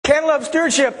Cantaloupe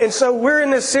Stewardship. And so we're in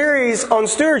this series on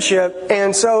stewardship.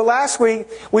 And so last week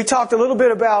we talked a little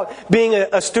bit about being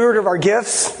a steward of our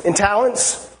gifts and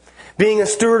talents, being a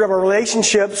steward of our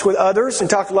relationships with others, and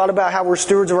talked a lot about how we're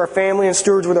stewards of our family and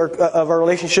stewards of our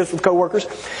relationships with coworkers.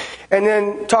 And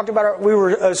then talked about we were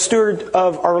a steward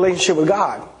of our relationship with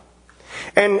God.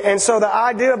 And so the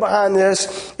idea behind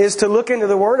this is to look into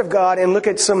the Word of God and look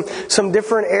at some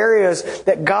different areas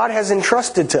that God has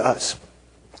entrusted to us.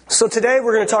 So today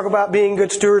we're going to talk about being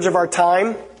good stewards of our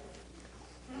time,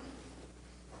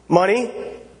 money,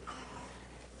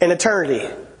 and eternity. I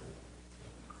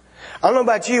don't know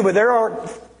about you, but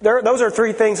those are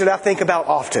three things that I think about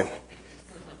often.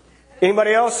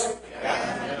 Anybody else?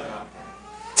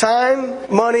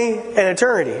 Time, money, and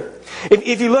eternity.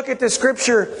 If you look at the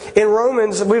scripture in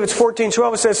Romans, I believe it's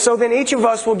 14:12, it says, "So then each of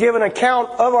us will give an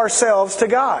account of ourselves to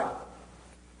God."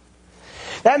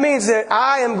 That means that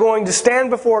I am going to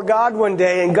stand before God one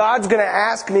day and God's going to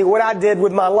ask me what I did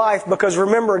with my life, because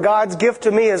remember, God's gift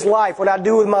to me is life. What I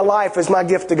do with my life is my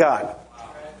gift to God.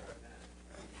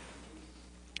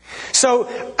 So,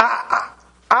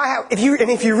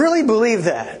 if you really believe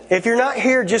that, if you're not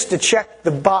here just to check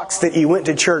the box that you went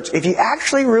to church, if you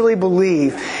actually really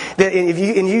believe that if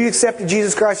you accepted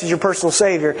Jesus Christ as your personal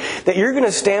Savior, that you're going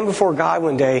to stand before God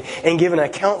one day and give an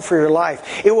account for your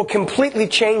life, it will completely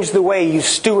change the way you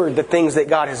steward the things that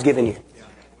God has given you.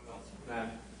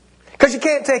 Because you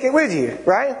can't take it with you,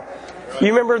 right? You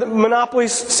remember the Monopoly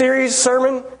series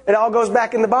sermon? It all goes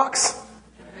back in the box.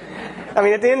 I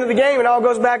mean, at the end of the game, it all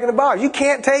goes back in the box. You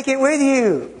can't take it with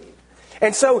you.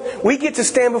 And so we get to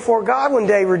stand before God one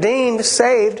day, redeemed,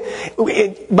 saved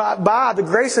by the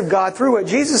grace of God through what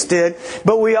Jesus did.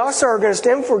 But we also are going to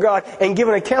stand before God and give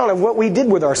an account of what we did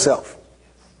with ourselves.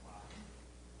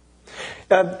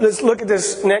 Let's look at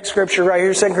this next scripture right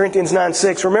here, 2 Corinthians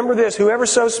 9:6. "Remember this, whoever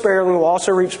sows sparingly will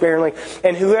also reap sparingly,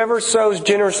 and whoever sows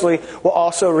generously will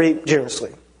also reap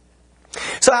generously."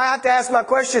 So I have to ask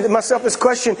myself this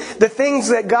question. The things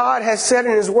that God has said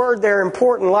in His Word, they're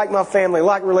important, like my family,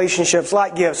 like relationships,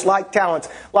 like gifts, like talents,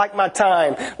 like my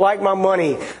time, like my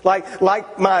money, like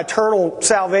my eternal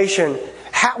salvation.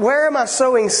 Where am I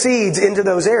sowing seeds into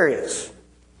those areas?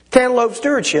 Cantaloupe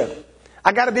stewardship.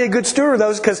 I got to be a good steward of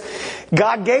those because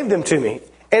God gave them to me.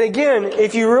 And again,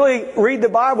 if you really read the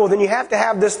Bible, then you have to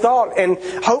have this thought, and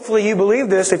hopefully you believe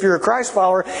this if you're a Christ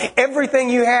follower. Everything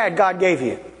you had, God gave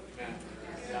you.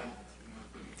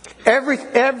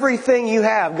 Everything you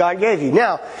have, God gave you.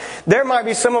 Now, there might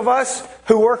be some of us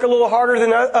who work a little harder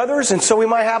than others, and so we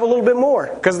might have a little bit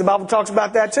more, because the Bible talks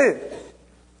about that too.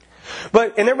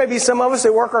 And there may be some of us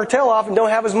that work our tail off and don't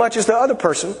have as much as the other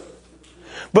person.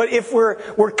 But if we're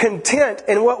content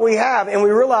in what we have, and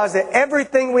we realize that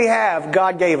everything we have,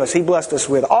 God gave us. He blessed us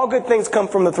with. All good things come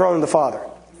from the throne of the Father.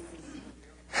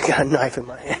 I got a knife in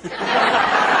my hand.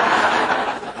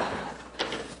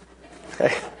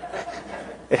 Okay.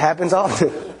 It happens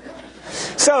often.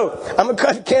 So, I'm going to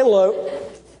cut a cantaloupe.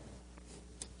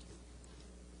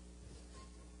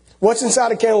 What's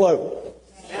inside a cantaloupe?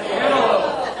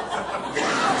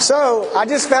 Cantaloupe. So, I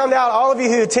just found out all of you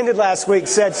who attended last week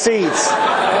said seeds.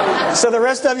 So the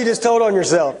rest of you just told on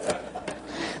yourself.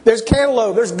 There's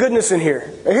cantaloupe. There's goodness in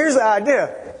here. Now, here's the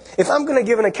idea. If I'm going to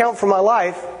give an account for my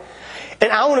life,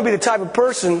 and I want to be the type of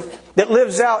person that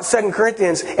lives out 2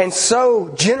 Corinthians and so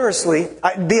generously,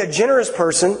 be a generous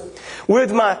person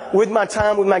with my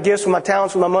time, with my gifts, with my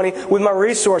talents, with my money, with my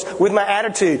resource, with my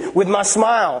attitude, with my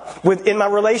smile, in my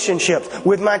relationships,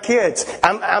 with my kids.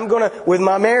 I'm gonna, with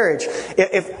my marriage.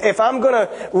 If I'm gonna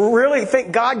really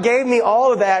think God gave me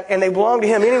all of that and they belong to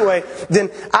Him anyway, then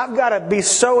I've got to be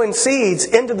sowing seeds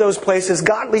into those places,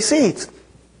 godly seeds.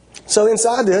 So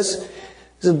inside this,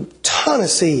 there's a ton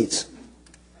of seeds.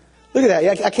 Look at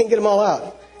that. I can't get them all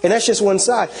out. And that's just one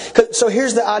side. So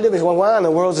here's the idea. Well, why in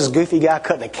the world is this goofy guy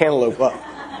cutting a cantaloupe up?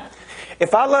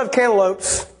 If I love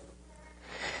cantaloupes,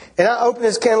 and I open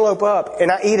this cantaloupe up, and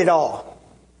I eat it all,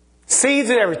 seeds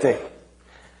and everything,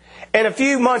 and a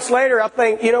few months later I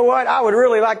think, you know what? I would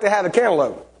really like to have a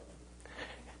cantaloupe.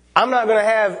 I'm not going to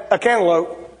have a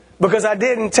cantaloupe because I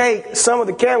didn't take some of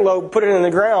the cantaloupe, put it in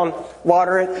the ground,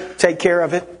 water it, take care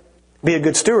of it, be a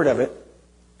good steward of it.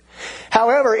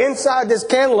 However, inside this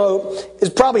cantaloupe is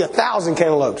probably 1,000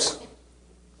 cantaloupes.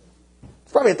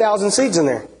 There's probably 1,000 seeds in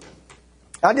there.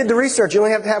 I did the research. You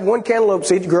only have to have one cantaloupe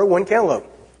seed to grow one cantaloupe.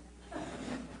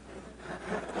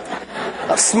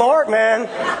 I'm smart, man.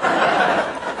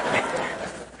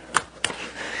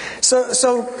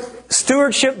 So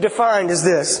stewardship defined is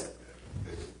this.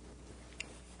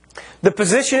 The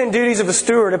position and duties of a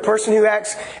steward, a person who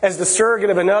acts as the surrogate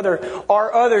of another,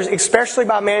 are others, especially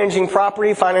by managing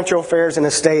property, financial affairs, and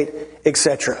estate,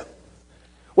 etc.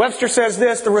 Webster says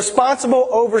this: the responsible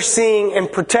overseeing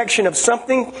and protection of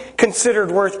something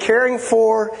considered worth caring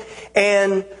for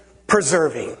and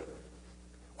preserving.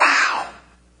 Wow.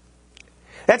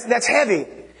 That's heavy.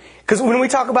 Because when we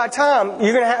talk about time,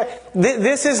 you're going to have...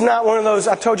 This is not one of those,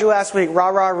 I told you last week,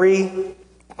 rah-rah-ree,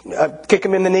 kick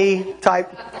him in the knee type.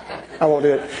 I won't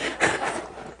do it.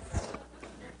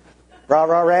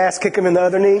 Rah-rah-rass, kick him in the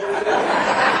other knee.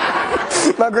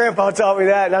 My grandpa taught me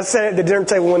that, and I sat at the dinner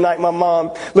table one night. My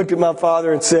mom looked at my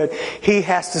father and said, "He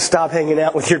has to stop hanging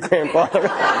out with your grandfather."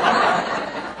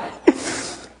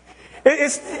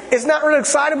 It's not really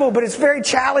excitable, but it's very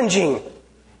challenging.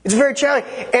 It's very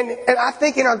challenging. And I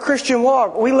think in our Christian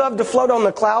walk, we love to float on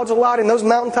the clouds a lot, and those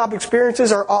mountaintop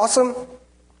experiences are awesome.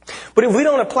 But if we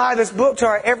don't apply this book to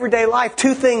our everyday life,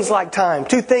 to things like time,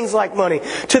 to things like money,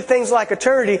 to things like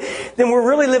eternity, then we're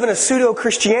really living a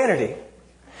pseudo-Christianity.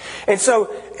 And so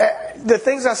the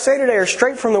things I say today are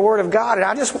straight from the Word of God, and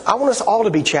I want us all to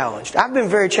be challenged. I've been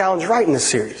very challenged writing this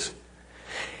series.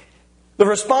 The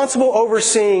responsible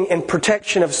overseeing and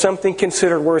protection of something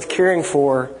considered worth caring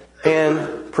for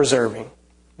and preserving.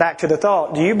 Back to the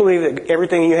thought. Do you believe that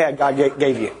everything you had, God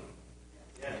gave you?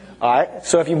 All right.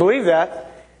 So if you believe that,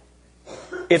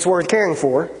 it's worth caring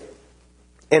for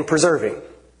and preserving.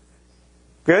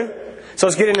 Good? So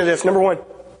let's get into this. Number one.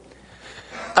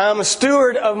 I am a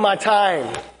steward of my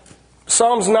time.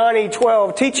 Psalms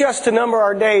 90:12. Teach us to number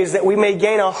our days that we may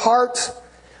gain a heart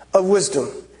of wisdom.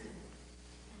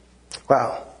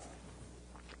 Wow.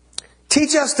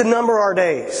 Teach us to number our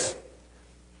days.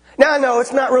 Now I know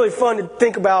it's not really fun to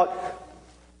think about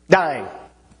dying.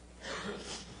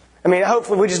 I mean,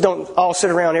 hopefully we just don't all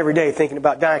sit around every day thinking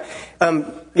about dying. I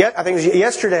think it was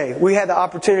yesterday we had the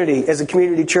opportunity as a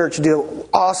community church to do an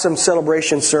awesome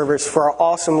celebration service for our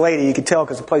awesome lady. You could tell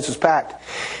because the place was packed.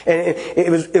 And it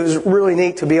was really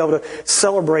neat to be able to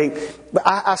celebrate. But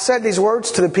I said these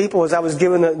words to the people as I was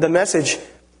giving the message.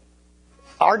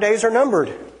 Our days are numbered.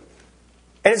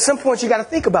 And at some point you got to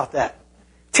think about that.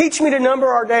 Teach me to number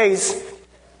our days.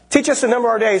 Teach us to number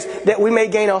our days that we may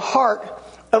gain a heart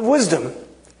of wisdom.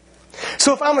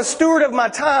 So if I'm a steward of my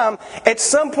time, at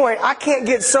some point I can't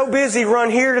get so busy, run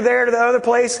here to there to the other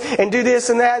place and do this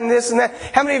and that and this and that.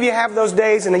 How many of you have those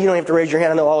days, and you don't have to raise your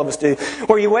hand, I know all of us do,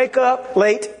 where you wake up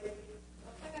late?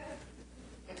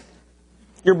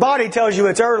 Your body tells you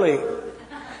it's early.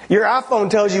 Your iPhone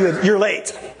tells you you're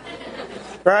late.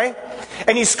 Right?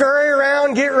 And you scurry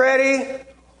around, get ready,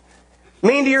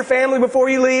 mean to your family before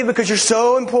you leave because you're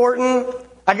so important.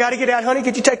 I got to get out. Honey,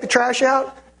 could you take the trash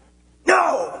out?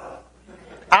 No!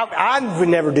 I would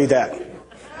never do that.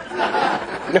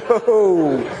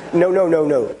 No.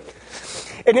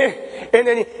 And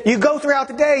then you go throughout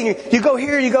the day, and you go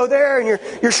here, you go there, and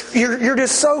you're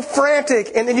just so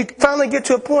frantic. And then you finally get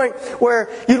to a point where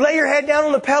you lay your head down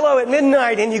on the pillow at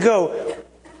midnight, and you go,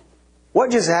 "What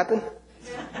just happened?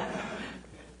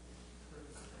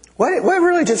 What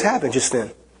really just happened just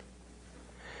then?"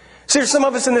 See, there's some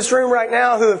of us in this room right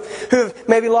now who have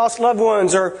maybe lost loved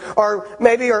ones or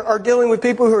maybe are dealing with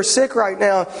people who are sick right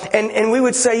now. And we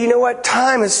would say, you know what?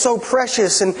 Time is so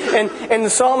precious. And the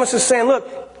psalmist is saying,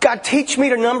 look, God, teach me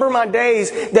to number my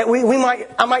days that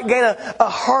I might gain a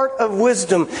heart of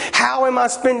wisdom. How am I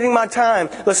spending my time?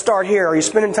 Let's start here. Are you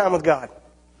spending time with God?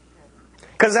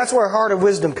 Because that's where a heart of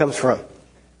wisdom comes from.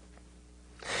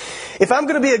 If I'm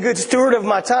going to be a good steward of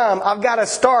my time, I've got to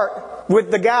start with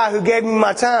the guy who gave me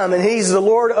my time, and He's the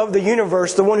Lord of the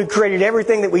universe, the one who created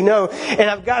everything that we know. And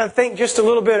I've got to think just a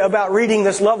little bit about reading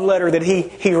this love letter that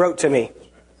He wrote to me.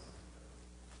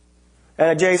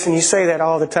 Jason, you say that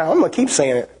all the time. I'm going to keep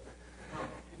saying it.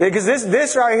 Because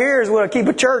this right here is what will keep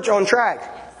a church on track.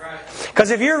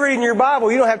 Because if you're reading your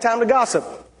Bible, you don't have time to gossip.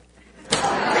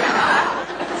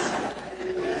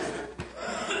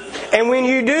 And when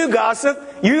you do gossip,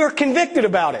 you are convicted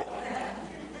about it.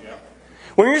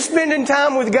 When you're spending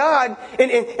time with God,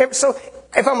 and so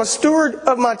if I'm a steward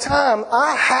of my time,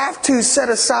 I have to set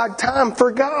aside time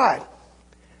for God.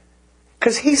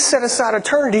 Because He set aside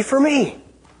eternity for me.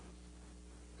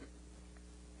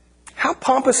 How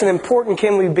pompous and important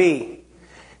can we be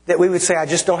that we would say, I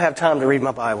just don't have time to read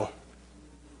my Bible?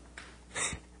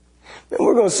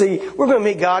 We're going to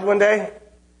meet God one day,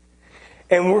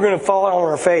 and we're going to fall on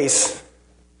our face.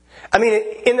 I mean,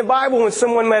 in the Bible, when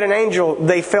someone met an angel,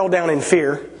 they fell down in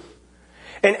fear.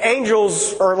 And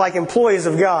angels are like employees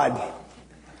of God.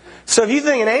 So if you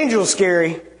think an angel's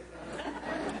scary,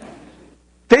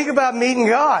 think about meeting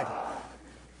God.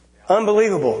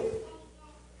 Unbelievable.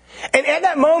 And at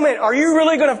that moment, are you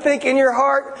really going to think in your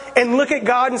heart and look at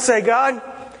God and say, God,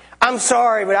 I'm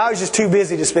sorry, but I was just too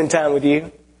busy to spend time with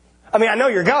you. I mean, I know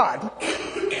you're God,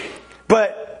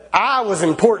 but I was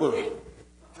important.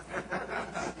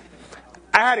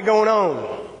 I had it going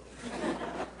on.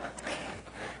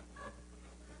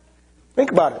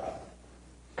 Think about it.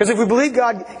 Because if we believe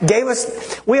God gave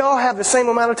us, we all have the same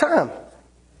amount of time.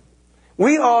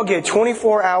 We all get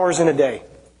 24 hours in a day.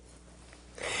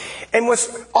 And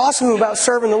what's awesome about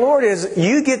serving the Lord is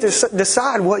you get to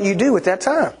decide what you do with that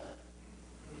time.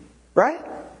 Right?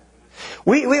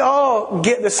 We all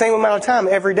get the same amount of time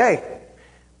every day.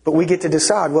 But we get to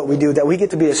decide what we do with that. We get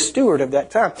to be a steward of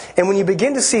that time. And when you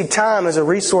begin to see time as a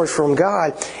resource from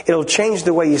God, it'll change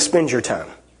the way you spend your time.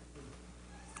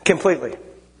 Completely.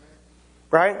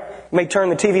 Right? You may turn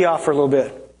the TV off for a little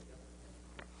bit.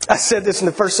 I said this in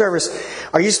the first service.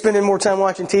 Are you spending more time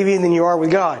watching TV than you are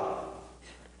with God?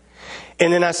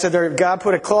 And then I said, God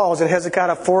put a clause in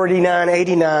Hezekiah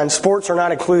 49:89. Sports are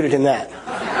not included in that.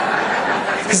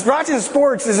 Because watching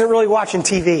sports isn't really watching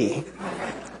TV.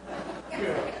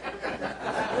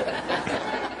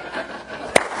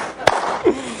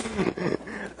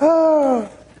 Oh,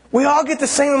 we all get the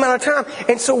same amount of time.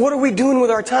 And so what are we doing with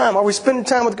our time? Are we spending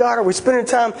time with God? Are we spending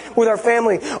time with our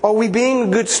family? Are we being a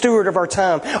good steward of our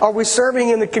time? Are we serving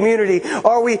in the community?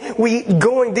 Are we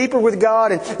going deeper with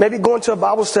God and maybe going to a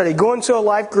Bible study, going to a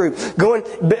life group?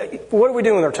 What are we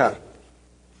doing with our time?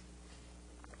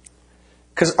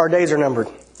 Because our days are numbered.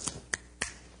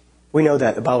 We know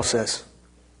that, the Bible says.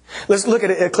 Let's look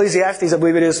at Ecclesiastes, I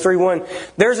believe it is, 3:1.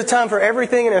 There's a time for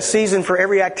everything and a season for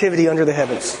every activity under the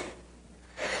heavens.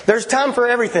 There's time for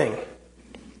everything.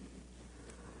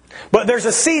 But there's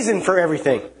a season for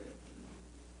everything.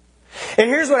 And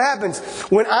here's what happens.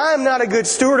 When I'm not a good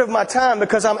steward of my time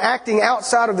because I'm acting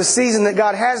outside of the season that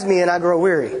God has me in, I grow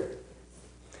weary.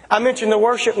 I mentioned the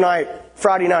worship night,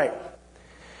 Friday night.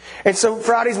 And so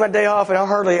Friday's my day off, and I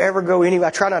hardly ever go anywhere.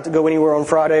 I try not to go anywhere on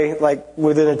Friday, like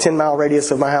within a 10-mile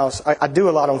radius of my house. I do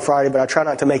a lot on Friday, but I try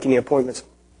not to make any appointments.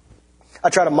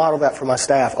 I try to model that for my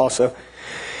staff also.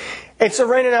 And so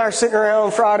Raina and I are sitting around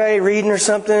on Friday reading or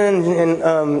something, and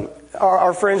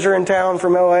our friends are in town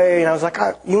from LA, and I was like,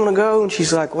 you want to go? And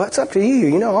she's like, well, it's up to you.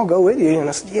 You know, I'll go with you. And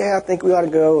I said, yeah, I think we ought to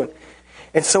go.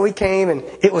 And so we came, and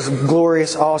it was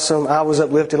glorious, awesome. I was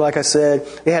uplifted, like I said.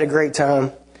 We had a great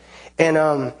time. And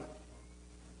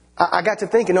I got to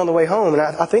thinking on the way home, and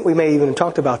I think we may even have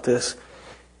talked about this.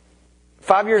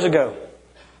 5 years ago,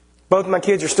 both of my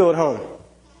kids are still at home.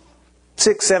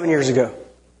 6, 7 years ago,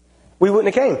 we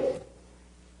wouldn't have came.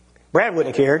 Brad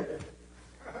wouldn't have cared.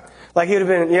 Like he would have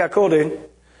been, yeah, cool, dude.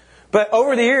 But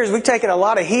over the years, we've taken a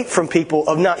lot of heat from people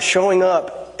of not showing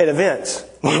up at events.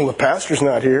 Well, the pastor's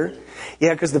not here.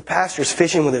 Yeah, because the pastor's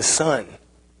fishing with his son.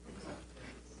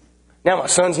 Now my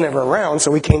son's never around,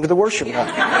 so we came to the worship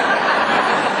night.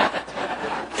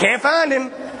 Can't find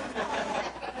him.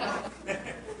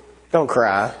 Don't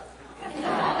cry.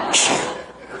 God,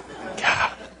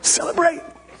 celebrate.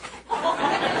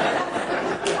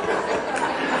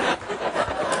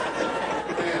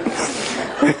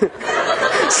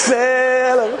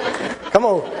 Celebrate. Come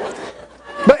on.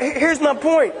 But here's my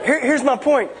point. Here's my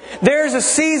point. There's a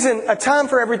season, a time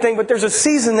for everything, but there's a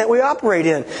season that we operate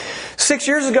in. 6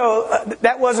 years ago,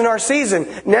 that wasn't our season.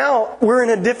 Now, we're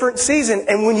in a different season.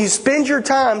 And when you spend your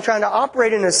time trying to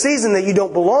operate in a season that you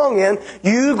don't belong in,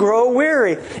 you grow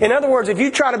weary. In other words, if you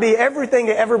try to be everything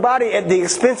to everybody at the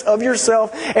expense of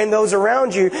yourself and those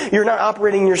around you, you're not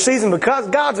operating in your season because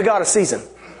God's a God of season.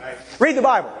 Read the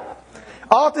Bible.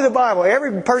 All through the Bible,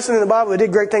 every person in the Bible that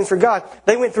did great things for God,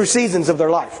 they went through seasons of their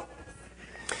life.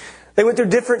 They went through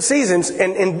different seasons,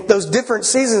 and in those different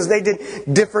seasons, they did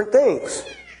different things.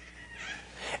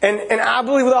 And I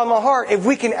believe with all my heart, if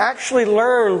we can actually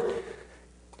learn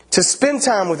to spend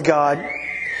time with God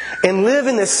and live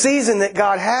in the season that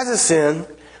God has us in,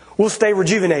 we'll stay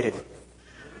rejuvenated.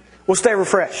 We'll stay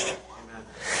refreshed.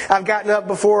 I've gotten up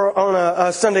before on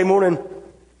a Sunday morning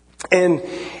and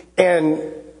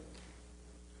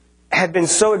had been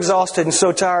so exhausted and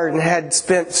so tired and had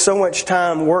spent so much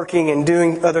time working and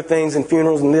doing other things and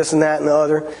funerals and this and that and the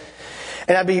other.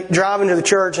 And I'd be driving to the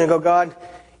church and go, God,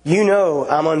 you know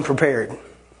I'm unprepared.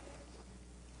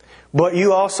 But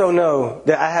you also know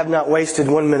that I have not wasted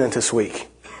 1 minute this week.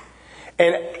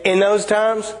 And in those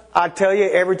times, I tell you,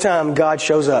 every time God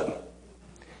shows up.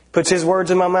 Puts His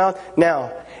words in my mouth.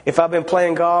 Now, if I've been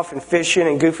playing golf and fishing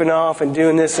and goofing off and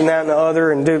doing this and that and the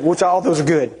other, which all those are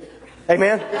good.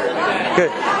 Amen?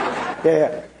 Good.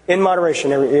 Yeah. In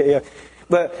moderation. Yeah.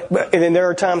 But and then there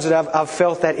are times that I've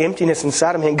felt that emptiness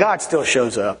inside of me, and God still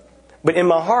shows up. But in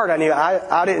my heart, I knew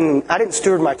I didn't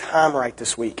steward my time right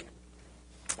this week.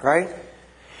 Right?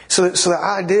 So the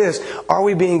idea is, are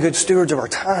we being good stewards of our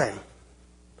time?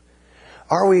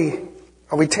 Are we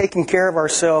taking care of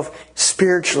ourselves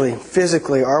spiritually,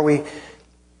 physically? Are we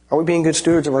being good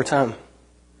stewards of our time?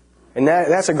 And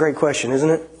that's a great question, isn't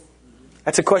it?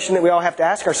 That's a question that we all have to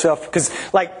ask ourselves. Because,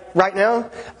 like, right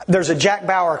now, there's a Jack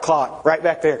Bauer clock right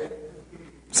back there.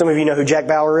 Some of you know who Jack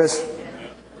Bauer is?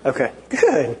 Okay,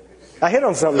 good. I hit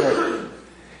on something there.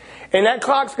 And that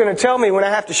clock's going to tell me when I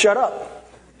have to shut up.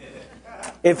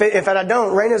 If I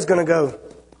don't, Raina's going to go.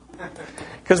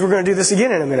 Because we're going to do this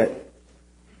again in a minute.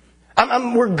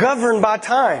 We're governed by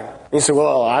time. You say,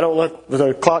 well, I don't let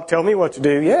the clock tell me what to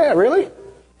do. Yeah, really?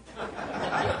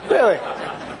 Really?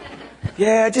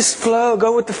 Yeah, just flow.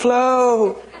 Go with the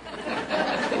flow.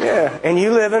 Yeah. And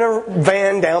you live in a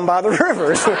van down by the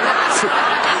river.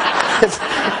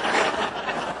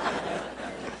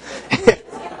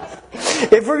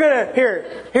 If we're going to...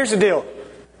 Here's the deal.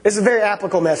 This is a very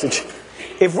applicable message.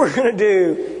 If we're going to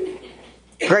do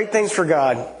great things for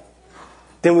God,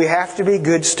 then we have to be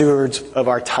good stewards of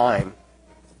our time.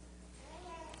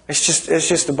 It's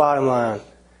just the bottom line.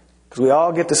 Because we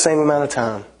all get the same amount of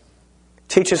time.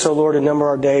 Teach us, O Lord, to number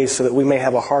our days so that we may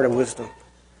have a heart of wisdom.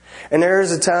 And there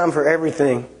is a time for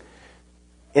everything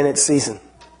in its season.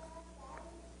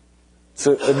 It's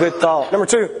a good thought. Number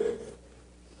 2.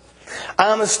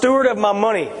 I'm a steward of my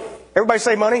money. Everybody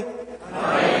say money.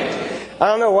 I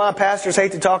don't know why pastors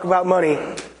hate to talk about money,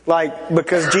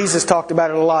 because Jesus talked about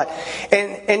it a lot.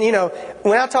 And you know,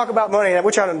 when I talk about money,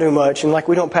 which I don't do much, and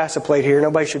we don't pass a plate here,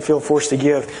 nobody should feel forced to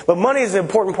give. But money is an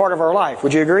important part of our life.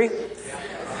 Would you agree?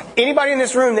 Anybody in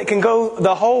this room that can go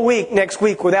the whole week next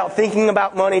week without thinking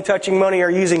about money, touching money, or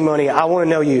using money, I want to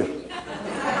know you.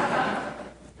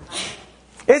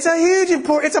 It's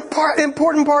a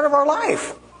important part of our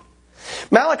life.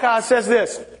 Malachi says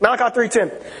this, Malachi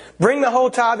 3:10, bring the whole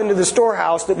tithe into the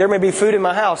storehouse that there may be food in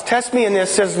my house. Test me in this,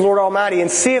 says the Lord Almighty,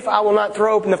 and see if I will not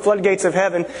throw open the floodgates of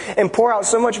heaven and pour out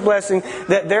so much blessing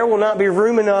that there will not be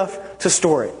room enough to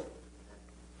store it.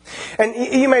 And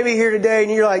you may be here today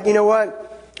and you're like, you know what?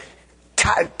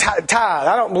 Tithe.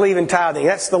 I don't believe in tithing.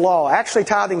 That's the law. Actually,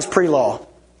 tithing's pre-law.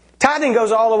 Tithing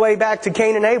goes all the way back to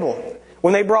Cain and Abel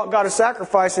when they brought God a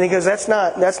sacrifice, and He goes, "That's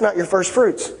not your first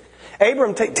fruits."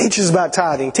 Abram teaches about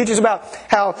tithing. Teaches about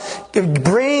how to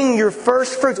bring your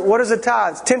first fruits. What is a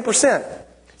tithe? It's 10%.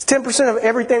 It's 10% of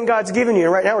everything God's given you.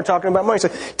 And right now we're talking about money. So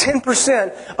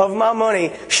 10% of my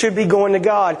money should be going to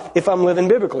God if I'm living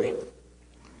biblically.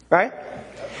 Right?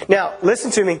 Now,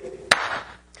 listen to me.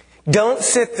 Don't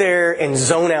sit there and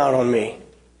zone out on me.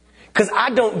 Because I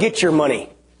don't get your money.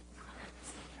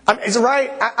 It's right.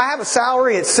 I have a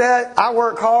salary. It's set. I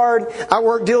work hard. I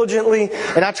work diligently.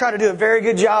 And I try to do a very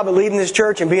good job of leading this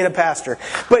church and being a pastor.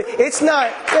 But it's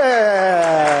not...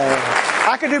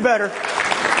 I could do better.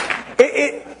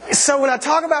 So when I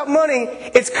talk about money,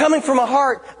 it's coming from a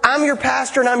heart. I'm your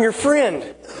pastor and I'm your friend.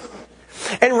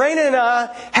 And Raina and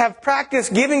I have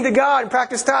practiced giving to God and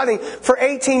practiced tithing for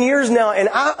 18 years now. And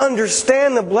I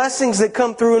understand the blessings that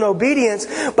come through in obedience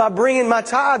by bringing my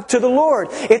tithe to the Lord.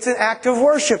 It's an act of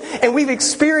worship. And we've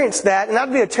experienced that. And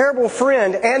I'd be a terrible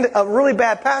friend and a really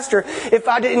bad pastor if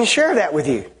I didn't share that with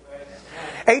you.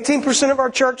 18% of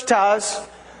our church tithes.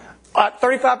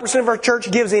 35% of our church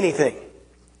gives anything.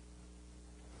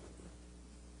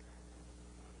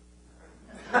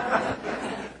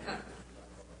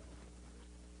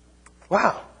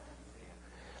 Wow.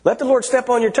 Let the Lord step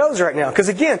on your toes right now. Because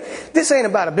again, this ain't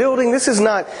about a building. This is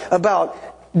not about...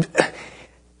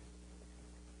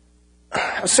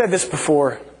 I've said this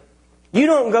before. You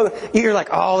don't go... You're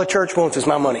like, all the church wants is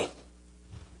my money.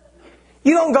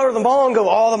 You don't go to the mall and go,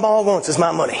 all the mall wants is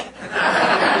my money.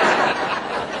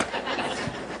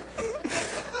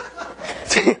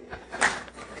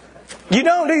 You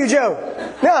don't, do you,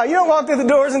 Joe? No, you don't walk through the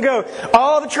doors and go,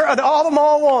 all the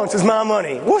mall wants is my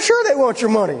money. Well, sure they want your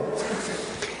money.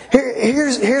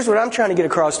 Here's what I'm trying to get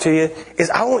across to you, is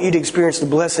I want you to experience the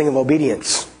blessing of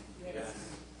obedience.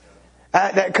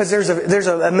 Because there's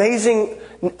an amazing,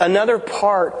 another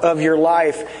part of your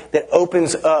life that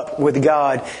opens up with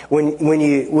God when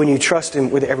you trust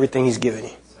Him with everything He's given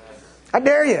you. I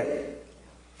dare you.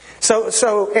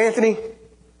 So Anthony,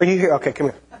 are you here? Okay,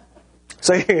 come here.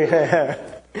 So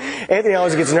Anthony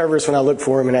always gets nervous when I look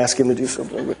for him and ask him to do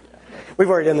something. But we've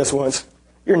already done this once.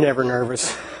 You're never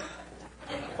nervous.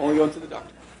 Only going to the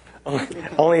doctor.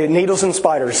 Only needles and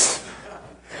spiders.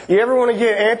 You ever want to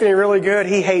get Anthony really good?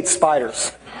 He hates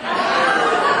spiders.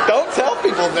 Don't tell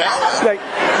people that.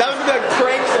 That would be like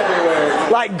pranks everywhere.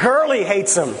 Like Gurley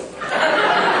hates them.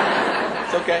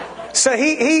 It's okay. So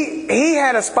he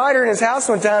had a spider in his house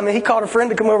one time, and he called a friend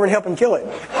to come over and help him kill it.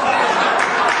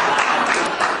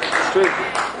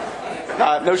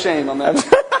 No shame on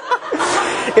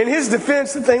that. In his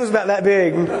defense, the thing was about that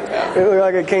big. It looked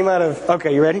like it came out of...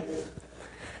 Okay, you ready?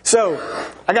 So,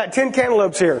 I got 10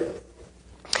 cantaloupes here.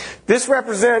 This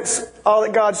represents all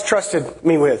that God's trusted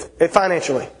me with,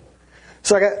 financially.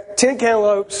 So I got 10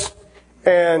 cantaloupes,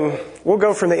 and we'll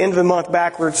go from the end of the month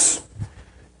backwards.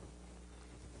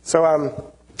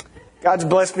 So God's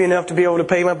blessed me enough to be able to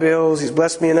pay my bills. He's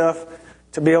blessed me enough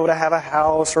to be able to have a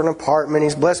house or an apartment.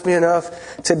 He's blessed me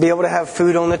enough to be able to have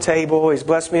food on the table. He's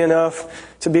blessed me enough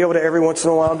to be able to every once in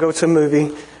a while go to a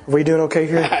movie. Are we doing okay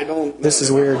here? I don't. This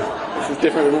is weird. This is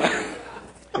different.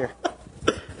 Here.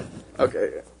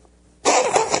 Okay.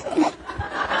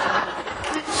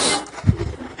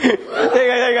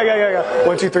 There you go.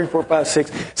 1, 2, 3, 4, 5,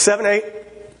 6, 7, 8.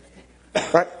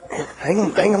 Right.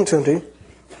 Hang on to him, dude.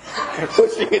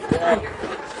 Pushing it down.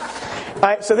 All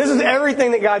right, so this is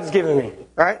everything that God's given me.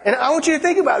 All right? And I want you to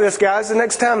think about this, guys, the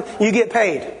next time you get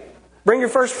paid. Bring your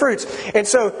first fruits. And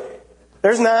so,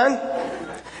 there's 9.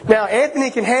 Now, Anthony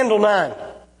can handle 9.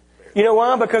 You know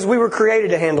why? Because we were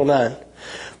created to handle 9.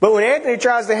 But when Anthony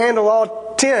tries to handle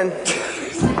all 10,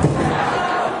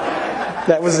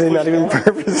 that was not even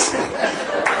purpose.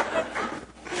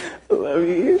 I love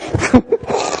you.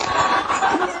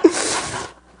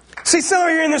 See, some of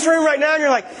you are in this room right now and you're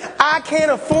like, I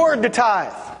can't afford to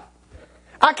tithe.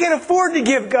 I can't afford to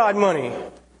give God money.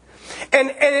 And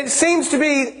it seems to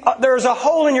be there's a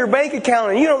hole in your bank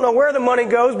account and you don't know where the money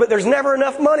goes, but there's never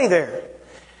enough money there.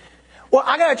 Well,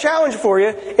 I got a challenge for you.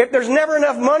 If there's never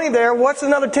enough money there, what's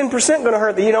another 10% going to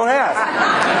hurt that you don't have?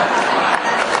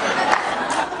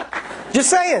 Just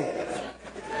saying.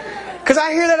 Because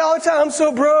I hear that all the time. I'm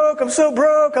so broke, I'm so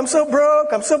broke, I'm so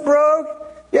broke, I'm so broke.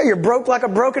 Yeah, you're broke like a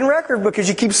broken record because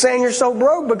you keep saying you're so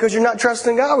broke because you're not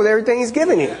trusting God with everything He's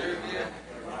given you.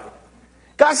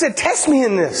 God said, test me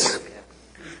in this.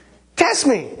 Test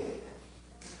me.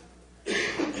 The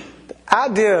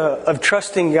idea of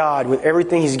trusting God with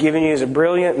everything He's given you is a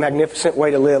brilliant, magnificent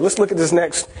way to live. Let's look at this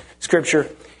next scripture.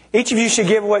 Each of you should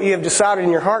give what you have decided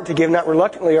in your heart to give, not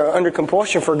reluctantly or under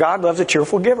compulsion, for God loves a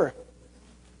cheerful giver.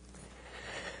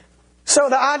 So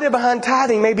the idea behind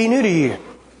tithing may be new to you.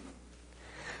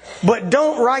 But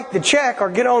don't write the check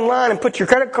or get online and put your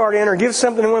credit card in or give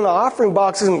something in one of the offering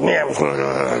boxes and,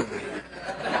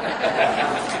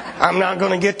 I'm not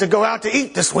going to get to go out to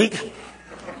eat this week.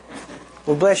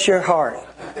 Well, bless your heart.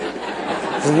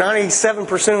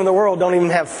 97% of the world don't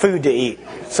even have food to eat.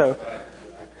 So,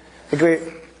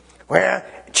 well,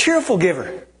 cheerful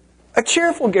giver. A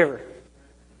cheerful giver.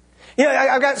 Yeah,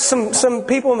 I've got some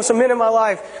people, some men in my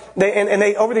life,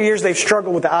 they over the years they've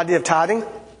struggled with the idea of tithing.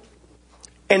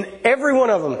 And every one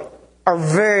of them are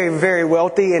very, very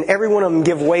wealthy, and every one of them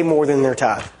give way more than their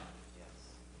tithe.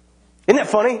 Isn't that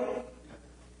funny?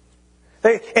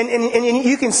 And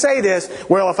you can say this,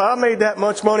 well, if I made that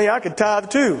much money, I could tithe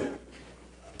too.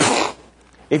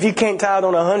 If you can't tithe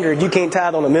on 100, you can't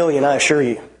tithe on 1,000,000, I assure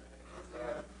you.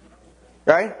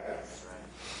 Right?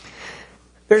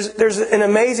 There's an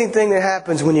amazing thing that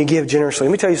happens when you give generously.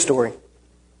 Let me tell you a story.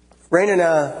 Raina and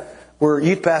I were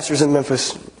youth pastors in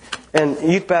Memphis. And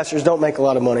youth pastors don't make a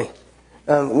lot of money.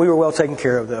 We were well taken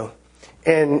care of, though.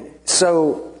 And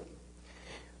so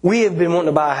we have been wanting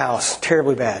to buy a house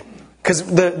terribly bad. Because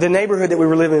the neighborhood that we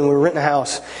were living in, we were renting a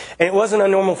house. And it wasn't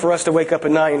unnormal for us to wake up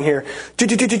at night and hear... You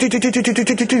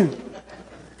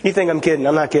think I'm kidding.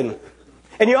 I'm not kidding.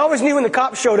 And you always knew when the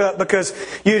cops showed up because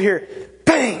you'd hear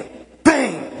bang,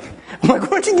 bang. I'm like,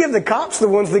 why don't you give the cops the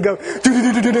ones that go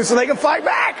so they can fight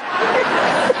back?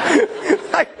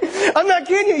 I'm not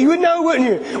kidding you. You would know, wouldn't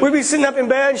you? We'd be sitting up in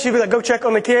bed and she'd be like, go check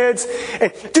on the kids.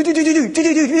 And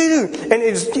and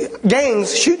it's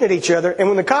gangs shooting at each other. And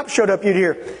when the cops showed up, you'd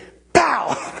hear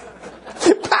pow,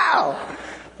 pow.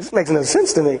 This makes no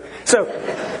sense to me. So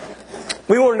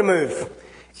we wanted to move.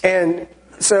 And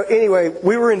so anyway,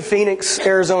 we were in Phoenix,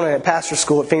 Arizona at pastor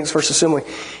school at Phoenix First Assembly.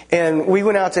 And we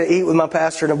went out to eat with my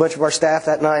pastor and a bunch of our staff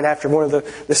that night after one of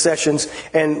the sessions.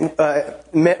 And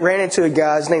ran into a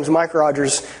guy, his name's Mike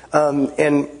Rogers.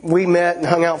 And we met and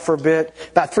hung out for a bit.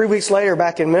 About 3 weeks later,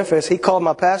 back in Memphis, he called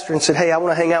my pastor and said, hey, I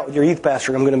want to hang out with your youth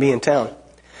pastor. I'm going to be in town.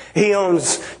 He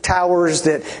owns towers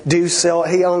that do sell.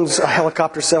 He owns a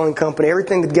helicopter selling company.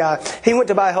 Everything the guy... He went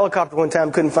to buy a helicopter one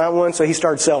time, couldn't find one, so he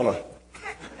started selling them.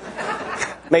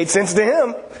 Made sense to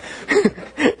him.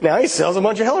 Now he sells a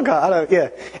bunch of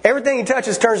helicopters. Everything he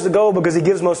touches turns to gold because he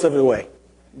gives most of it away,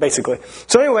 basically.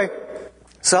 So anyway,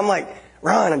 I'm like,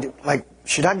 Ron,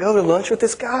 should I go to lunch with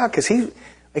this guy? Because he's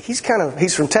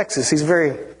from Texas. He's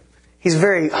He's a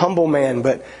very humble man,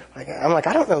 but I'm like,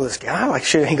 I don't know this guy. Like,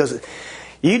 shit. He goes,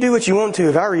 you do what you want to.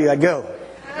 If I were you, I'd go.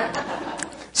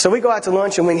 So we go out to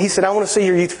lunch, and when he said, I want to see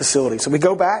your youth facility. So we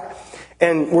go back,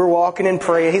 and we're walking and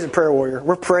praying. He's a prayer warrior.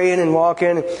 We're praying and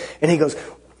walking, and he goes,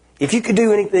 if you could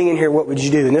do anything in here, what would you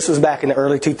do? And this was back in the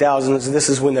early 2000s. This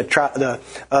is when what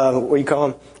do you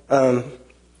call them?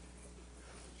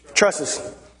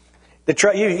 Trusses.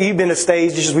 You've been to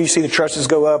stage just where you see the trusses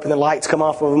go up and the lights come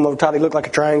off of them over top. They look like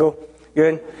a triangle.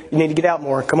 Good? You need to get out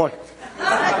more. Come on.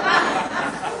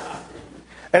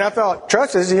 And I thought,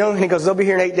 trusses, and he goes, they'll be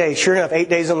here in 8 days. Sure enough, 8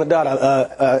 days on the dot,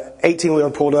 18-wheeler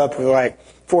pulled up with like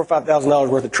 $4,000 or $5,000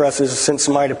 worth of trusses, sent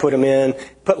somebody to put them in,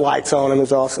 put lights on them. It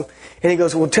was awesome. And he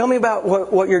goes, well, tell me about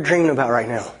what you're dreaming about right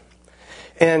now.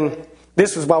 And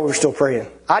this was while we were still praying.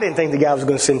 I didn't think the guy was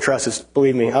going to send trusses.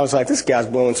 Believe me. I was like, this guy's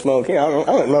blowing smoke. I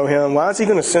don't know him. Why is he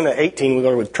going to send an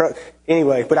 18-wheeler with truck?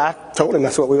 Anyway, but I told him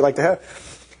that's what we would like to have.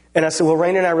 And I said, well,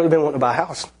 Raina and I really been wanting to buy a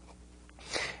house.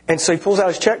 And so he pulls out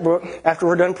his checkbook after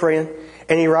we're done praying,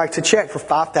 and he writes a check for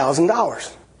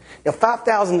 $5,000. Now,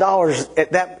 $5,000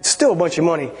 at that, still a bunch of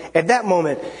money at that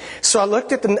moment. So I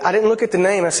didn't look at the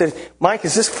name. I said, Mike,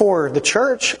 is this for the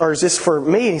church or is this for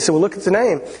me? And he said, well, look at the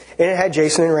name. And it had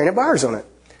Jason and Raina Byers on it.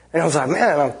 And I was like,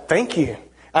 man, thank you.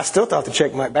 I still thought the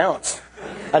check might bounce.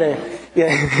 I didn't,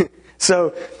 yeah.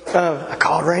 So, I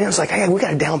called Raina. I was like, hey, we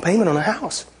got a down payment on a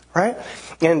house, right?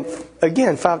 And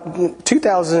again,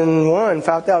 2001,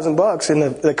 $5,000,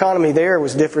 and the economy there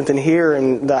was different than here,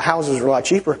 and the houses were a lot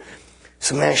cheaper.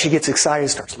 So man, she gets excited,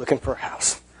 starts looking for a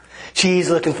house. She's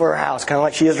looking for a house, kind of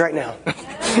like she is right now.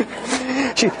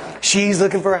 She's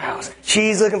looking for a house.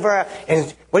 She's looking for a house.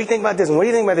 And what do you think about this one? What do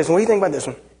you think about this one? What do you think about this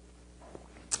one?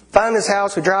 Find this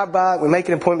house, we drive by it, we make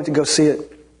an appointment to go see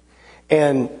it.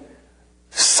 And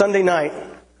Sunday night,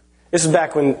 this is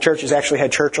back when churches actually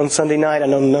had church on Sunday night. I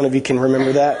know none of you can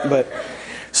remember that. But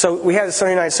so we had a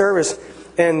Sunday night service.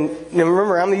 And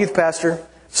remember, I'm the youth pastor.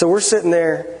 So we're sitting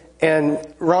there, and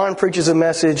Ron preaches a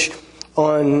message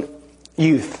on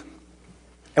youth.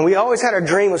 And we always had our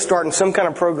dream of starting some kind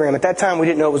of program. At that time, we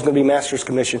didn't know it was going to be Master's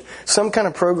Commission. Some kind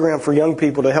of program for young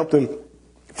people to help them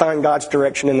find God's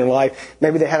direction in their life.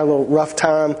 Maybe they had a little rough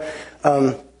time.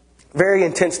 Very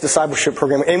intense discipleship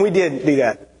program. And we did do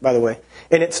that, by the way.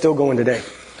 And it's still going today.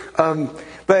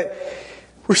 But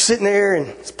we're sitting there, and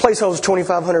this place holds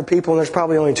 2,500 people, and there's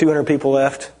probably only 200 people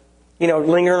left. You know,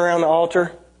 lingering around the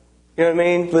altar. You know what I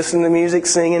mean? Listening to music,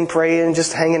 singing, praying,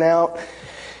 just hanging out.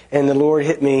 And the Lord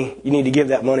hit me, you need to give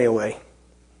that money away.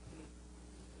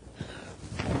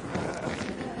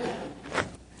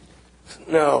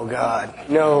 No, God,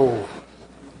 no.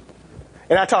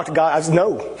 And I talked to God, I said,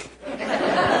 no.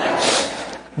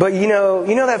 But you know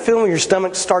that feeling when your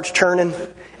stomach starts churning,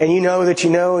 and you know,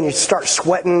 and you start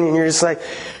sweating, and you're just like,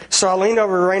 so I leaned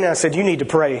over to Raina and I said, you need to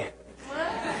pray.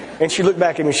 And she looked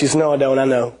back at me, she said, no, I don't, I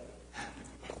know.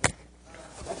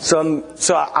 So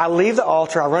I leave the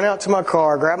altar, I run out to my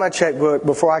car, grab my checkbook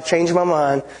before I change my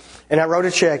mind, and I wrote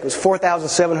a check. It was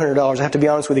 $4,700. I have to be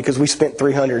honest with you because we spent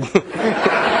 $300.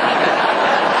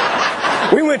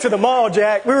 We went to the mall,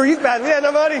 Jack. We were youth pastors. We had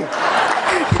no money.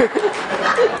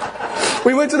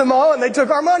 We went to the mall and they took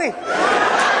our money.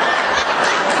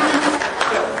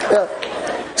 Yeah.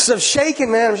 So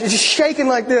shaking, man. Just shaking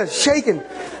like this. Shaking.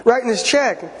 Writing this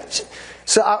check.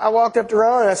 So I walked up to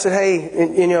Ron and I said, hey,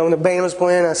 when the band was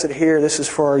playing, I said, here, this is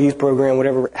for our youth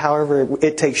program, however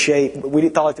it takes shape. We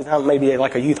thought at the time maybe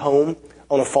like a youth home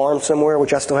on a farm somewhere,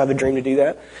 which I still have the dream to do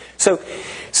that. So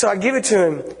I give it to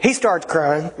him. He starts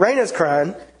crying. Raina's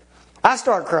crying. I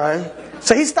start crying.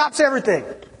 So he stops everything.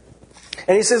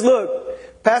 And he says,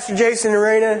 look, Pastor Jason and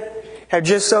Raina have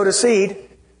just sowed a seed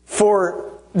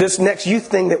for this next youth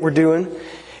thing that we're doing.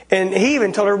 And he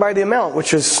even told everybody the amount,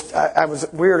 which was, I was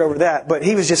weird over that, but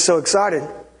he was just so excited.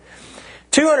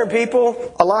 200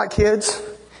 people, a lot of kids.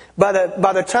 By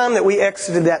the time that we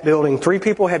exited that building, 3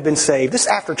 people had been saved. This is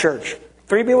after church.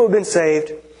 3 people had been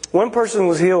saved. 1 person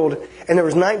was healed, and there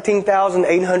was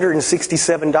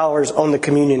 $19,867 on the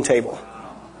communion table.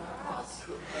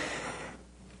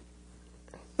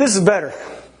 This is better.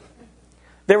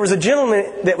 There was a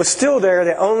gentleman that was still there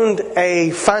that owned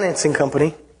a financing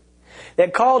company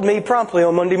that called me promptly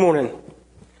on Monday morning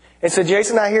and said,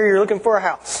 Jason, I hear you're looking for a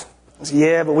house. I said,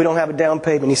 yeah, but we don't have a down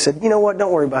payment. He said, you know what?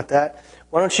 Don't worry about that.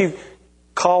 Why don't you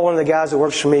call one of the guys that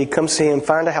works for me, come see him,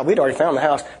 find a house. We'd already found the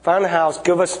house. Find the house,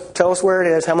 tell us where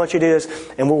it is, how much it is,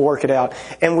 and we'll work it out.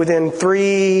 And within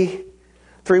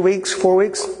 4 weeks,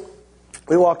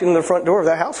 we walked into the front door of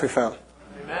that house we found.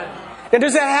 Amen. Now,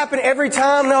 does that happen every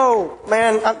time? No,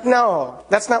 man. No,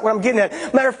 that's not what I'm getting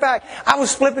at. Matter of fact, I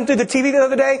was flipping through the TV the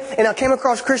other day, and I came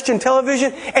across Christian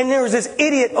television, and there was this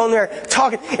idiot on there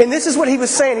talking. And this is what he was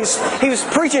saying. He was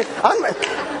preaching.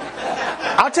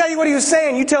 I'll tell you what he was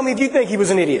saying. You tell me if you think he was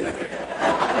an idiot.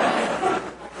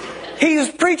 He was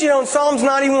preaching on Psalms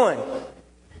 91.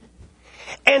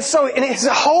 And his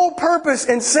whole purpose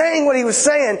in saying what he was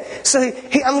saying, so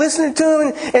I'm listening to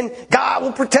him, and God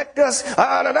will protect us.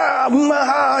 And I'm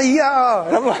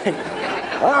like,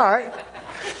 all right.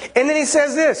 And then he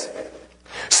says this.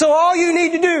 So all you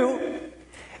need to do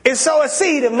is sow a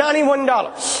seed of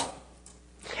 $91.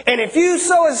 And if you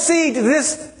sow a seed to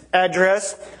this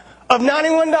address of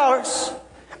 $91,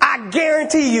 I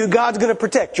guarantee you God's going to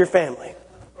protect your family.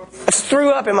 I just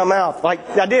threw up in my mouth.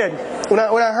 Like I did. When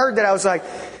I heard that, I was like,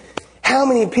 how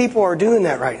many people are doing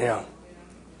that right now?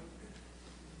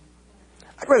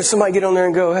 I'd rather somebody get on there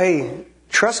and go, hey,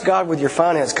 trust God with your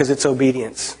finance because it's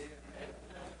obedience.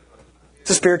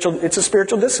 It's a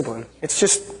spiritual discipline. It's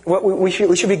just what we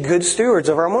should be good stewards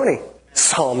of our money.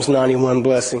 Psalms 91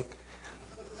 blessing.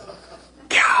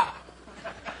 God.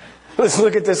 Let's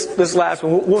look at this last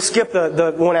one. We'll skip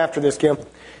the one after this, Kim.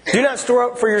 Do not store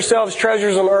up for yourselves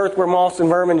treasures on earth where moths and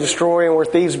vermin destroy and where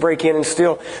thieves break in and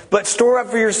steal. But store up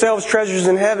for yourselves treasures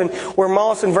in heaven where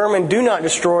moths and vermin do not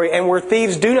destroy and where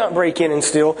thieves do not break in and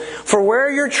steal. For where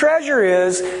your treasure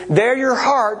is, there your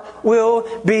heart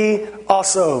will be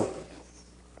also.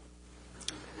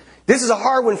 This is a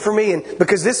hard one for me, and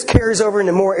because this carries over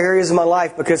into more areas of my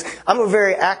life, because I'm a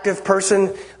very active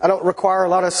person. I don't require a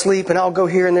lot of sleep, and I'll go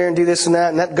here and there and do this and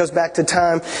that goes back to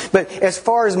time. But as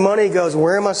far as money goes,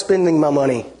 where am I spending my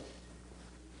money?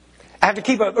 I have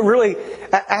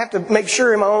to make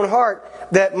sure in my own heart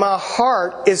that my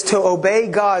heart is to obey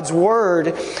God's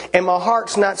Word, and my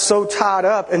heart's not so tied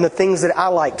up in the things that I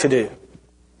like to do.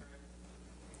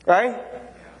 Right?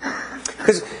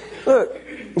 Because, look,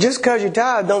 just because you're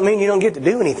tired don't mean you don't get to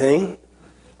do anything.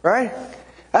 Right?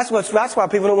 That's why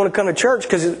people don't want to come to church,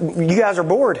 because you guys are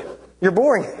bored. You're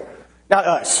boring. Not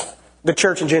us. The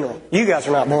church in general. You guys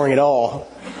are not boring at all.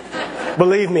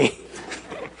 Believe me.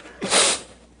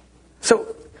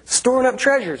 So, storing up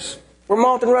treasures where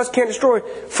moth and rust can't destroy.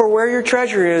 For where your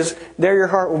treasure is, there your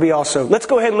heart will be also. Let's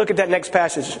go ahead and look at that next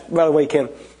passage, by the way, Kim.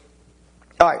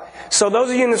 All right, so those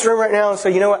of you in this room right now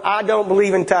say, you know what, I don't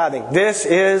believe in tithing. This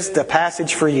is the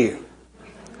passage for you.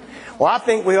 Well, I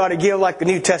think we ought to give like the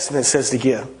New Testament says to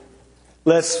give.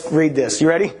 Let's read this. You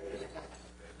ready?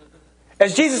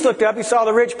 As Jesus looked up, he saw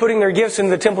the rich putting their gifts into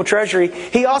the temple treasury.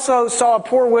 He also saw a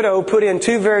poor widow put in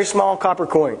 2 very small copper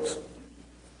coins.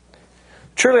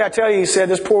 Truly, I tell you, he said,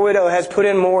 this poor widow has put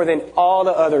in more than all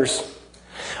the others.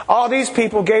 All these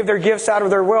people gave their gifts out of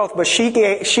their wealth, but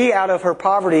she out of her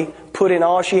poverty put in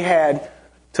all she had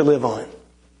to live on.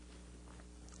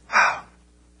 Wow.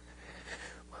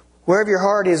 Wherever your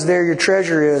heart is, there your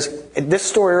treasure is. This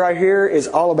story right here is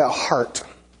all about heart.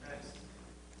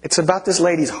 It's about this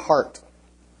lady's heart.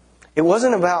 It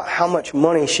wasn't about how much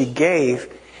money she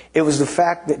gave. It was the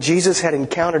fact that Jesus had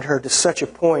encountered her to such a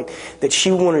point that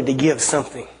she wanted to give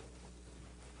something.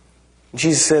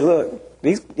 Jesus said, look,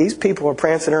 these people are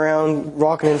prancing around,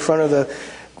 walking in front of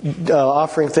the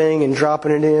offering thing and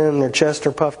dropping it in. Their chests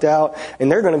are puffed out. And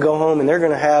they're going to go home and they're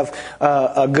going to have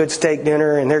a good steak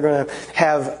dinner. And they're going to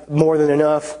have more than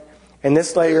enough. And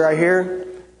this lady right here,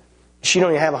 she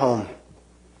don't even have a home.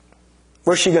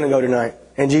 Where's she going to go tonight?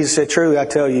 And Jesus said, truly, I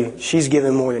tell you, she's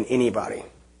given more than anybody.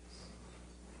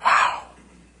 Wow.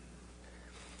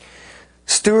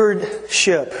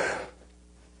 Stewardship.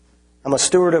 I'm a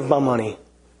steward of my money.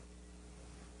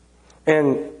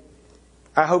 And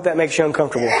I hope that makes you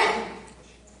uncomfortable. I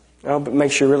hope it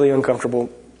makes you really uncomfortable.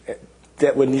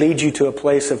 That would lead you to a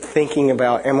place of thinking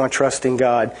about, am I trusting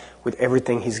God with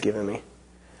everything He's given me?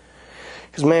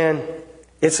 Because, man,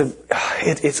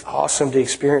 it's awesome to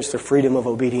experience the freedom of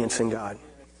obedience in God.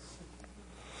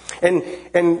 And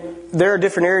there are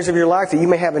different areas of your life that you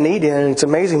may have a need in, and it's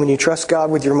amazing when you trust God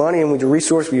with your money and with your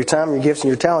resource, with your time, your gifts, and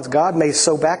your talents. God may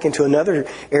sow back into another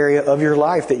area of your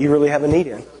life that you really have a need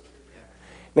in.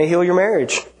 May heal your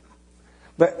marriage.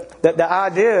 But the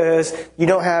idea is you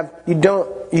don't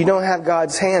have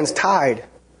God's hands tied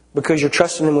because you're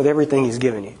trusting Him with everything He's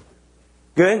given you.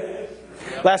 Good?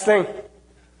 Last thing.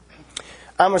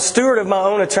 I'm a steward of my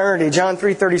own eternity. John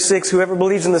 3:36. Whoever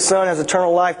believes in the Son has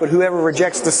eternal life, but whoever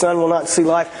rejects the Son will not see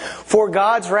life. For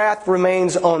God's wrath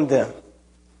remains on them.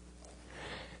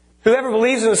 Whoever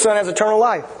believes in the Son has eternal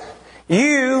life.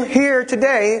 You here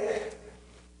today,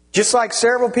 just like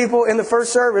several people in the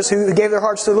first service who gave their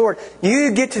hearts to the Lord, you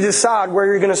get to decide where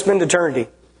you're going to spend eternity.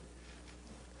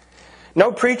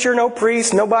 No preacher, no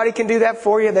priest, nobody can do that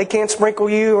for you. They can't sprinkle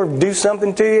you or do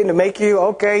something to you to make you,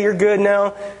 okay, you're good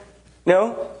now.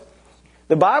 No.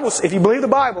 The Bible, if you believe the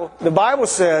Bible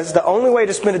says the only way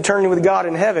to spend eternity with God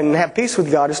in heaven and have peace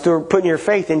with God is through putting your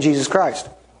faith in Jesus Christ.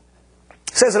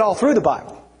 It says it all through the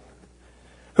Bible.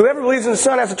 Whoever believes in the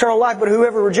Son has eternal life, but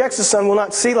whoever rejects the Son will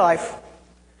not see life.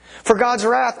 For God's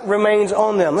wrath remains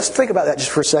on them. Let's think about that just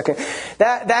for a second.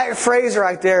 That phrase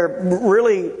right there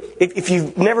really, if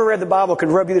you've never read the Bible, could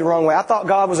rub you the wrong way. I thought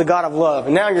God was a God of love.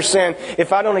 And now you're saying,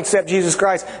 if I don't accept Jesus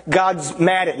Christ, God's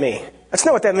mad at me. That's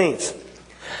not what that means.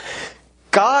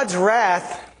 God's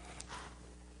wrath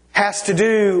has to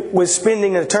do with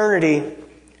spending eternity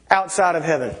outside of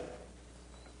heaven.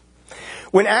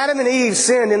 When Adam and Eve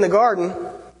sinned in the garden,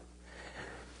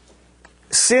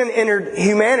 sin entered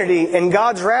humanity, and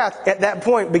God's wrath at that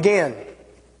point began.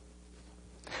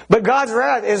 But God's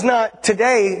wrath is not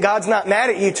today. God's not mad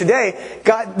at you today.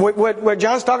 God, what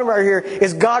John's talking about here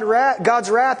is God's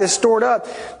wrath is stored up.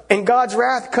 And God's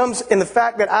wrath comes in the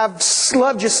fact that I've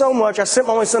loved you so much, I sent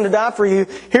my only Son to die for you.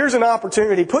 Here's an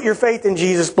opportunity. Put your faith in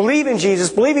Jesus. Believe in Jesus.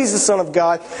 Believe He's the Son of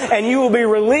God. And you will be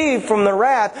relieved from the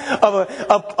wrath of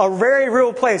a very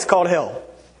real place called hell.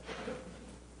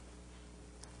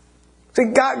 See,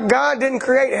 God didn't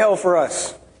create hell for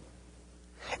us.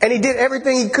 And He did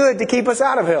everything He could to keep us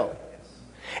out of hell.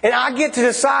 And I get to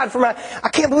decide for I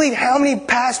can't believe how many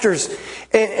pastors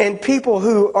and people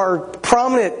who are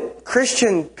prominent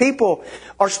Christian people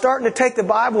are starting to take the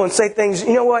Bible and say things,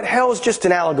 you know what, hell's just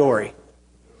an allegory.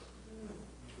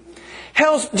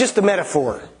 Hell's just a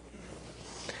metaphor.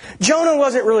 Jonah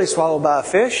wasn't really swallowed by a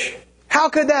fish. How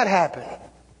could that happen?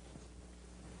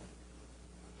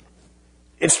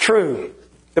 It's true.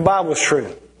 The Bible is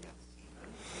true.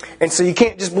 And so you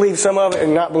can't just believe some of it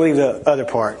and not believe the other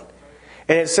part.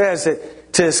 And it says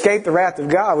that to escape the wrath of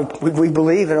God, we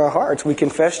believe in our hearts. We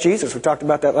confess Jesus. We talked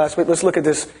about that last week. Let's look at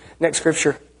this next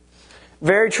scripture.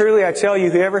 Very truly I tell you,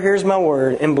 whoever hears my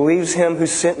word and believes Him who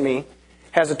sent me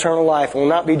has eternal life and will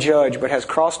not be judged, but has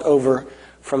crossed over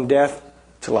from death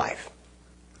to life.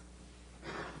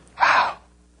 Wow.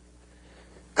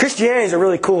 Christianity is a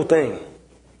really cool thing.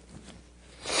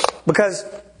 Because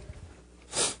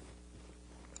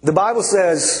the Bible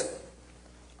says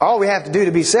all we have to do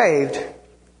to be saved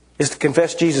is to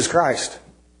confess Jesus Christ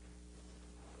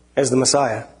as the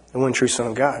Messiah, the one true Son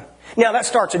of God. Now that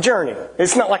starts a journey.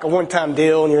 It's not like a one-time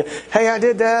deal and you're, hey, I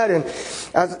did that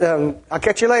and I'll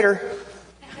catch you later.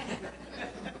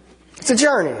 It's a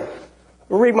journey.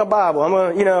 I'll read my Bible. I'm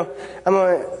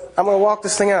gonna walk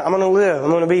this thing out. I'm gonna live.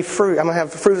 I'm gonna be fruit. I'm gonna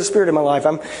have the fruit of the Spirit in my life.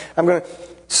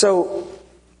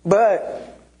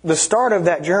 But the start of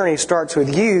that journey starts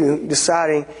with you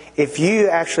deciding if you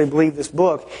actually believe this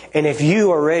book and if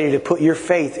you are ready to put your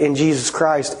faith in Jesus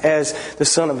Christ as the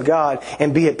Son of God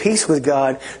and be at peace with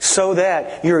God so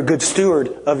that you're a good steward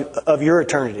of your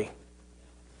eternity.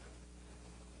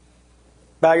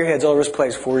 Bow your heads all over this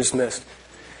place before we're dismissed.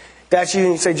 That's you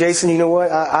and you say, Jason, you know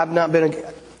what? I've not been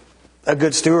a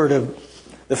good steward of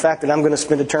the fact that I'm going to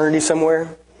spend eternity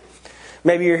somewhere.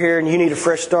 Maybe you're here and you need a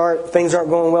fresh start. Things aren't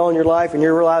going well in your life and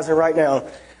you're realizing right now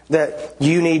that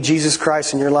you need Jesus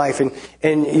Christ in your life.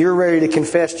 And you're ready to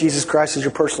confess Jesus Christ as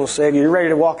your personal Savior. You're ready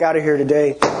to walk out of here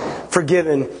today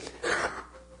forgiven,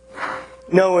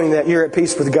 knowing that you're at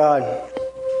peace with God.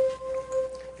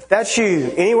 If that's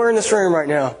you, anywhere in this room right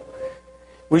now,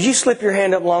 would you slip your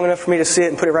hand up long enough for me to see it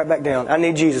and put it right back down? I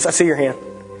need Jesus. I see your hand.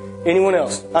 Anyone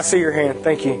else? I see your hand.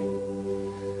 Thank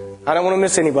you. I don't want to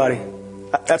miss anybody.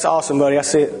 That's awesome, buddy. I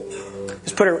see it.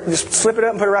 Just slip it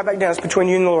up and put it right back down. It's between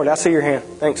you and the Lord. I see your hand.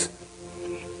 Thanks.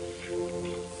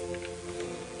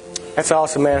 That's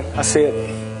awesome, man. I see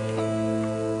it.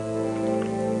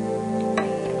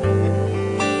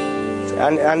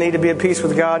 I need to be at peace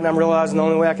with God, and I'm realizing the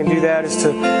only way I can do that is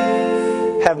to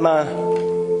have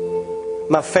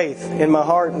my faith in my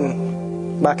heart,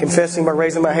 and by confessing, by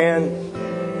raising my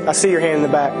hand. I see your hand in the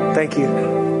back. Thank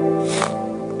you.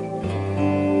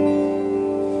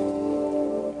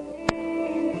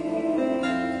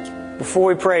 Before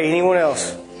we pray, anyone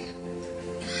else?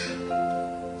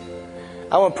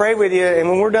 I want to pray with you, and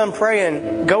when we're done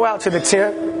praying, go out to the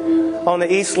tent on the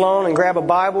east lawn and grab a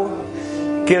Bible,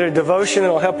 get a devotion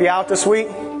that'll help you out this week,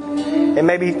 and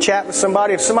maybe chat with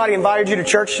somebody. If somebody invited you to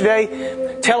church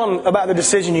today, tell them about the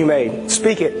decision you made.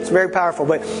 Speak it. It's very powerful.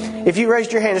 But if you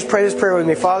raised your hand, just pray this prayer with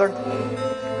me. Father,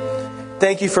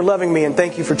 thank you for loving me and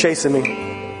thank you for chasing me.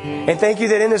 And thank you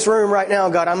that in this room right now,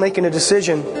 God, I'm making a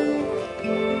decision.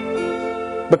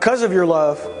 Because of your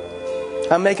love,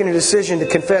 I'm making a decision to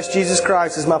confess Jesus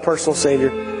Christ as my personal Savior.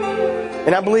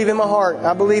 And I believe in my heart,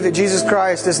 I believe that Jesus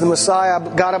Christ is the Messiah.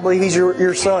 God, I believe He's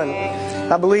your Son.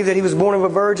 I believe that He was born of a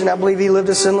virgin. I believe He lived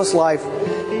a sinless life.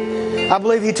 I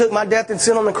believe He took my death and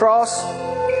sin on the cross.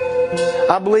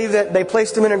 I believe that they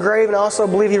placed Him in a grave, and I also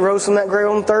believe He rose from that grave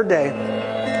on the third day.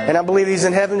 And I believe He's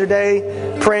in heaven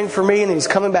today praying for me, and He's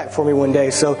coming back for me one day.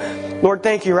 So, Lord,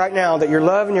 thank You right now that Your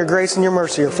love and Your grace and Your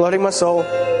mercy are flooding my soul.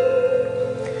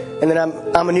 And that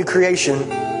I'm a new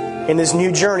creation. And this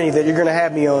new journey that You're going to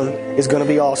have me on is going to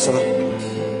be awesome.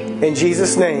 In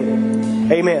Jesus'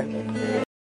 name, amen.